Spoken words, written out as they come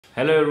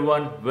Hello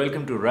everyone,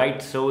 welcome to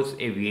Right Source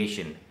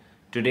Aviation.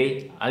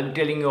 Today I'll be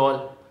telling you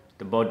all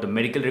about the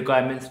medical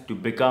requirements to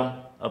become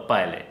a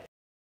pilot.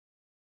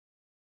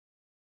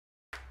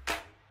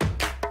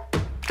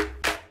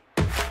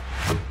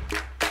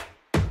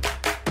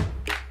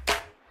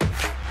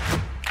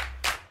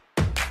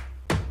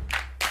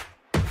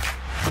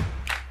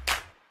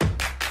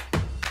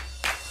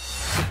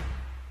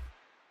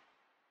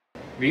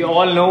 We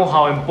all know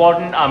how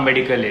important our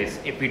medical is.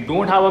 If we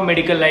don't have a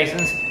medical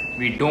license,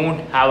 we don't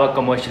have a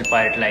commercial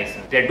pilot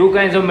license. There are two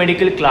kinds of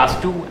medical,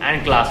 class 2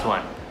 and class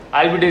 1.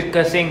 I'll be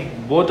discussing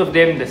both of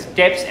them, the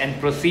steps and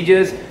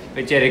procedures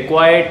which are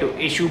required to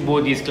issue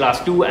both these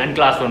class 2 and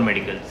class 1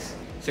 medicals.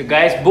 So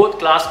guys, both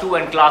class 2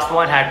 and class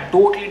 1 had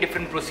totally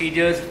different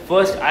procedures.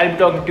 First, I'll be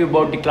talking to you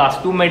about the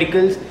class 2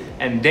 medicals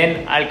and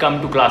then I'll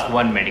come to class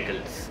 1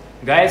 medicals.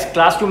 Guys,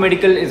 class 2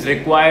 medical is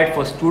required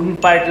for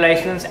student pilot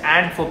license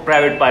and for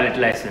private pilot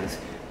license.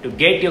 To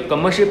get your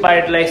commercial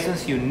pilot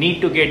license, you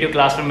need to get your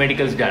class 2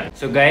 medicals done.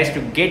 So guys, to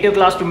get your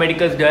class 2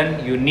 medicals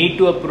done, you need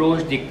to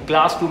approach the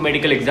class 2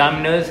 medical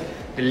examiners.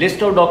 The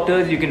list of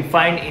doctors you can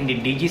find in the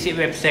DGCA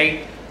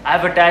website.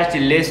 I've attached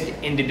the list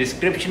in the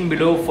description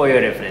below for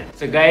your reference.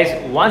 So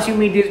guys, once you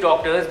meet these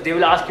doctors, they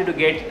will ask you to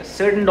get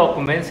certain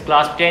documents.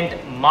 Class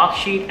 10th mark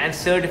sheet and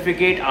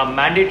certificate are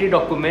mandatory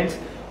documents.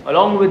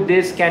 Along with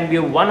this can be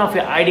one of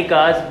your ID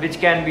cards, which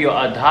can be your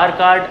Aadhaar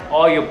card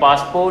or your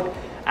passport,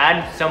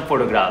 and some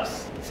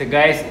photographs. So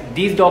guys,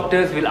 these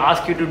doctors will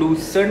ask you to do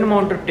certain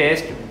amount of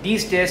tests.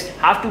 These tests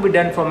have to be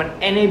done from an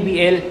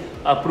NABL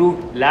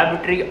approved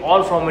laboratory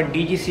or from a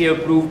DGCA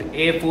approved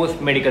Air Force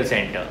Medical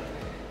Center.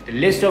 The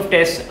list of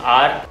tests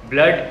are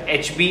blood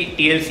HB,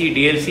 TLC,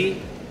 DLC,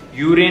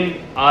 urine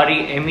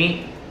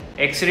RE,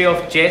 X-ray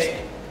of chest,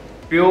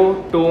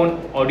 pure tone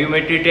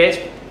audiometry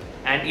test,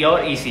 and your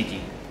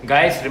ECG.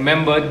 Guys,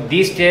 remember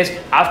these tests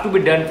have to be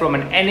done from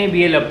an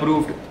NABL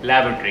approved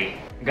laboratory.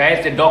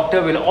 Guys, the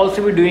doctor will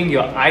also be doing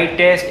your eye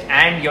test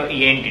and your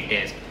ENT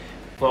test.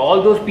 For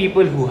all those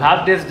people who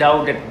have this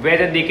doubt that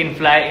whether they can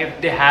fly if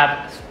they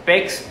have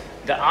specs,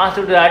 the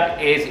answer to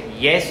that is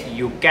yes,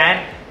 you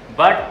can.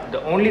 But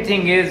the only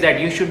thing is that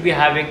you should be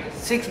having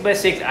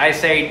 6x6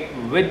 eyesight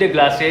with the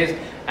glasses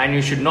and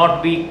you should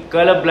not be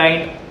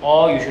colorblind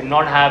or you should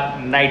not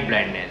have night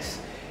blindness.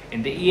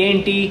 In the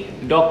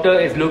ENT, doctor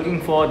is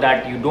looking for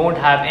that you don't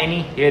have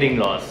any hearing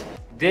loss.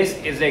 This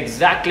is the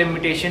exact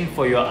limitation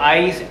for your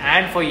eyes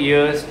and for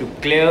ears to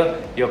clear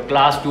your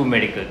class 2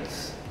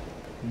 medicals.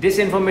 This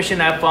information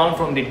I found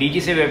from the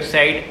DGCA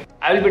website.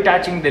 I will be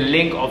attaching the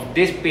link of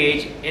this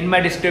page in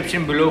my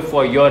description below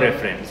for your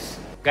reference.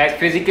 Guys,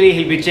 physically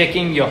he'll be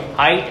checking your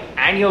height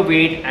and your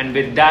weight, and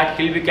with that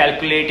he'll be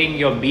calculating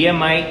your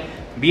BMI.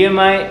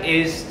 BMI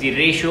is the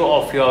ratio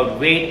of your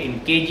weight in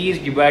kgs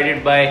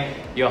divided by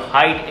your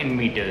height in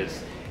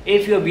meters.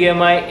 If your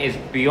BMI is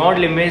beyond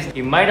limits,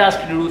 he might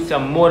ask you to do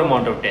some more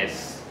amount of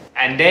tests.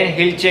 And then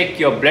he'll check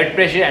your blood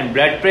pressure, and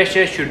blood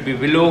pressure should be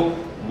below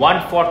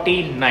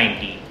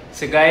 140/90.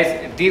 So guys,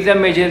 these are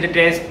major the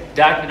tests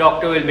that the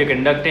doctor will be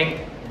conducting.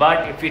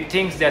 But if he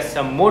thinks there's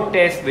some more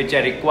tests which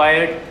are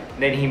required,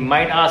 then he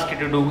might ask you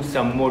to do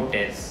some more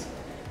tests.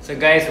 So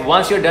guys,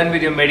 once you're done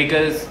with your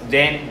medicals,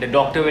 then the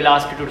doctor will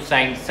ask you to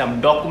sign some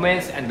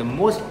documents, and the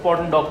most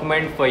important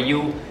document for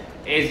you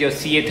is your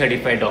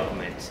CA35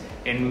 documents,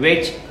 in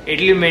which it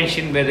will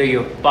mention whether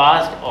you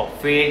passed or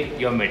failed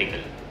your medical.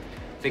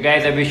 So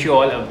guys, I wish you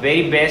all a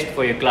very best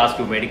for your class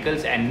 2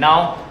 medicals, and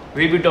now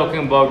we'll be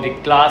talking about the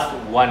class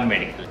 1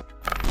 medical.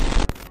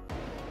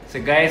 So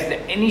guys, the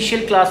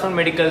initial class 1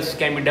 medicals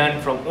can be done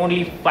from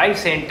only 5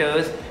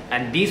 centers,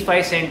 and these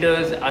 5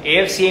 centers are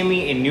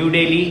AFCME in New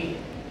Delhi,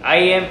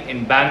 IM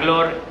in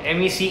Bangalore,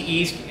 MEC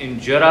East in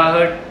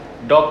Jorahat,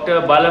 Dr.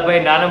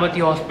 Balabhai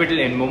Nanavati Hospital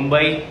in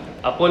Mumbai,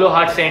 Apollo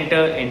Heart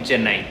Center in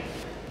Chennai.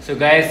 So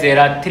guys, there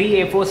are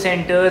 3 A4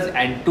 centers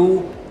and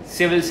 2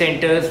 civil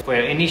centers for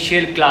your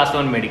initial class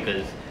 1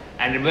 medicals.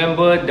 And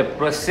remember, the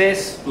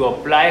process to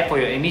apply for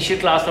your initial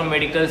class 1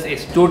 medicals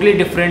is totally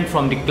different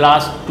from the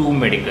class 2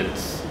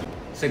 medicals.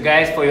 So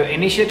guys, for your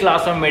initial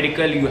class 1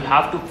 medical, you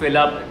have to fill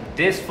up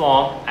this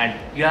form and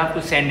you have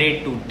to send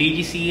it to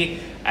DGCA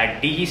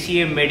at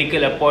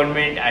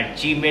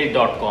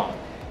dgcamedicalappointment@gmail.com.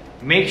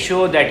 Make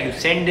sure that you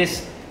send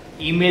this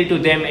email to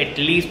them at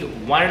least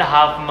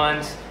 1.5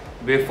 months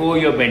before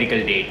your medical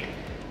date.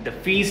 The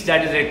fees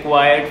that is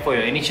required for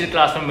your initial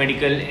class 1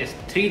 medical is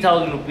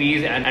 3,000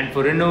 rupees and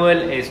for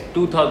renewal is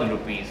 2,000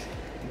 rupees.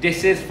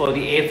 This is for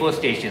the A4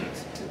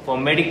 stations. For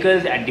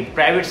medicals at the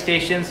private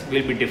stations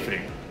will be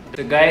different.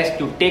 So guys,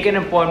 to take an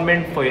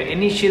appointment for your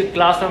initial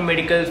class 1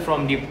 medicals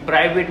from the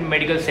private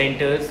medical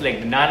centers like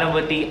the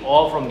Nanavati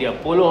or from the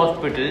Apollo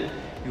Hospital,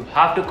 you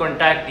have to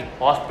contact the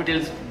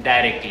hospitals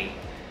directly.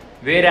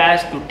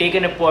 Whereas to take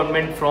an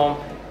appointment from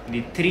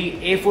the 3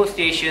 A4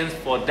 stations,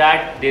 for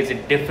that there's a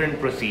different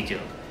procedure.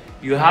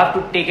 You have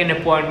to take an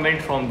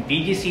appointment from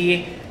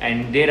DGCA,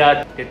 and there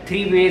are the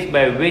 3 ways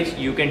by which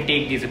you can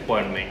take these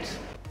appointments.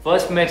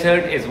 First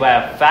method is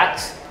via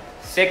fax,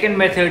 second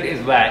method is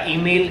via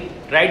email,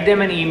 write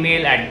them an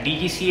email at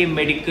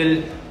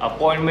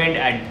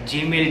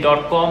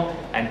dgcamedicalappointment@gmail.com,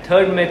 and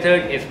third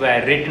method is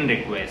via written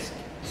request.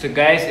 So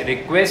guys,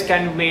 request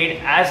can be made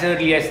as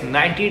early as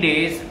 90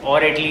 days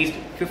or at least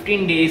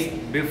 15 days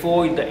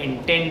before the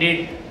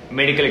intended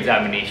medical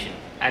examination.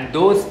 And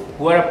those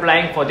who are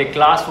applying for the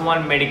class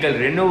 1 medical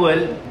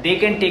renewal, they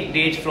can take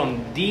dates from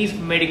these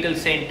medical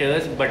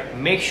centers, but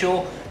make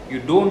sure you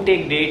don't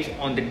take dates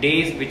on the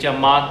days which are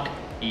marked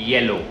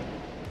yellow.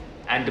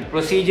 And the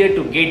procedure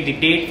to get the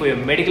date for your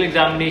medical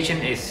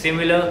examination is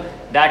similar,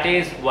 that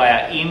is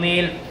via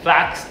email,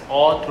 fax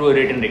or through a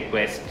written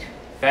request.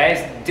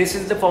 Guys, this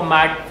is the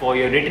format for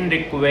your written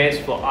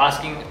request for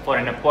asking for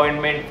an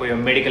appointment for your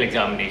medical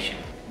examination.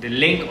 The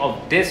link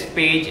of this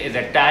page is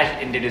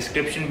attached in the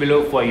description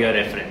below for your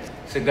reference.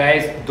 So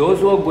guys, those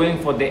who are going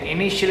for the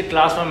initial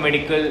class 1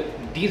 medical,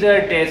 these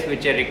are tests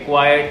which are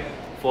required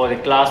for the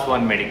class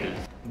 1 medicals.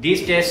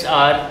 These tests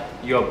are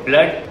your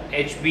blood,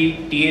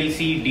 HB,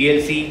 TLC,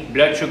 DLC,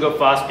 blood sugar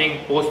fasting,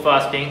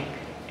 post-fasting,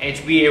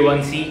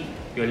 HbA1c,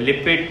 your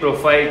lipid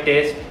profile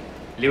test,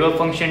 liver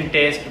function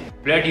test,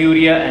 blood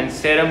urea and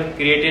serum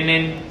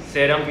creatinine,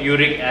 serum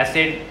uric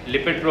acid,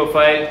 lipid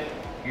profile,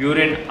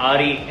 urine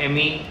RE,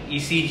 ME,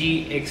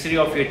 ECG, X-ray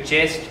of your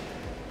chest,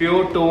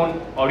 pure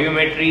tone,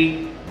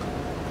 audiometry,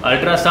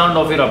 ultrasound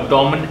of your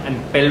abdomen and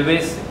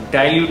pelvis,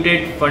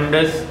 diluted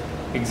fundus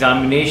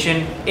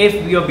examination. If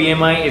your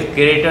BMI is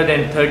greater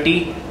than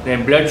 30,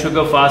 then blood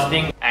sugar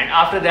fasting, and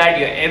after that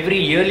your every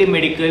yearly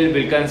medical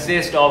will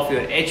consist of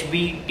your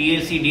HB,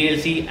 TLC,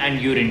 DLC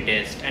and urine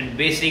test and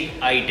basic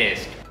eye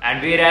test.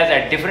 And whereas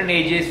at different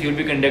ages you'll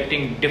be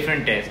conducting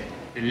different tests.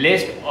 The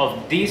list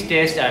of these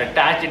tests are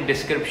attached in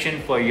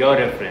description for your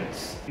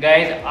reference.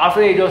 Guys,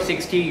 after the age of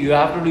 60 you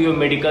have to do your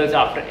medicals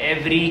after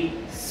every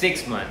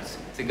 6 months.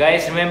 So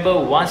guys, remember,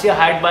 once you're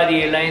hired by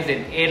the airlines,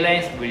 then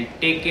airlines will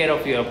take care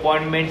of your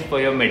appointments for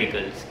your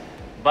medicals.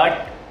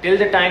 But till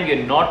the time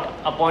you're not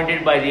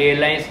appointed by the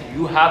airlines,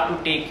 you have to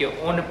take your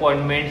own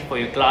appointments for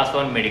your class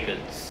 1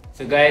 medicals.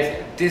 So guys,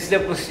 this is the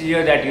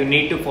procedure that you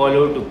need to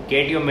follow to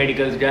get your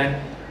medicals done.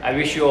 I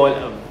wish you all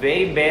a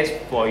very best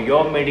for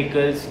your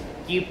medicals.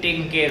 Keep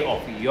taking care of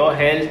your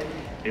health.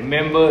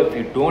 Remember, if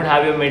you don't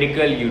have your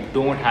medical, you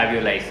don't have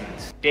your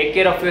license. Take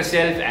care of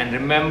yourself and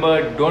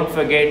remember, don't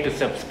forget to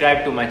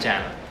subscribe to my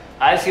channel.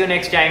 I'll see you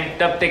next time.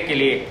 तब तक के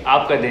लिए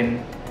आपका दिन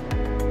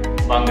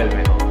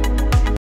मंगलमय हो.